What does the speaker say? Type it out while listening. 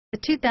The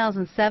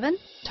 2007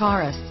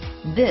 Taurus.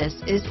 This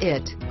is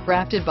it.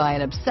 Crafted by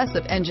an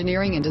obsessive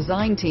engineering and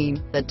design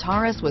team, the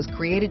Taurus was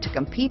created to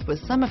compete with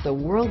some of the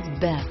world's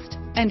best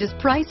and is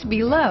priced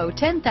below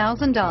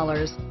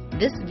 $10,000.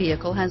 This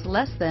vehicle has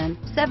less than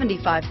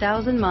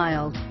 75,000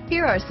 miles.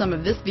 Here are some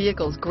of this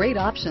vehicle's great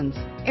options: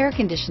 air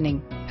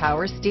conditioning,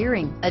 power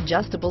steering,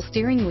 adjustable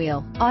steering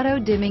wheel,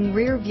 auto-dimming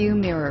rear view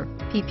mirror,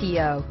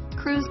 PPO,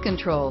 cruise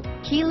control,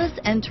 keyless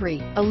entry,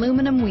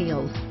 aluminum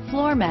wheels,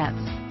 floor mats,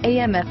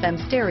 AM/FM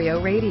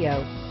stereo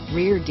radio,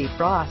 rear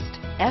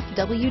defrost,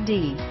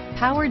 FWD,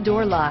 power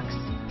door locks,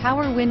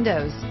 power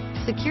windows,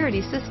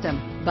 security system,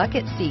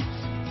 bucket seats,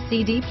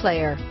 CD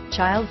player,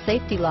 child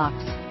safety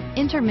locks,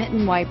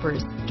 intermittent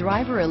wipers,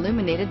 driver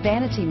illuminated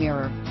vanity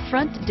mirror,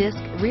 front disc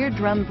rear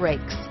drum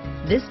brakes.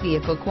 This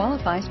vehicle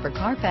qualifies for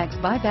Carfax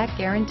buyback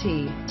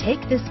guarantee.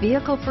 Take this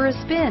vehicle for a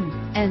spin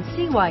and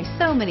see why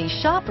so many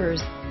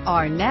shoppers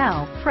are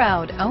now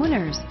proud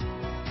owners.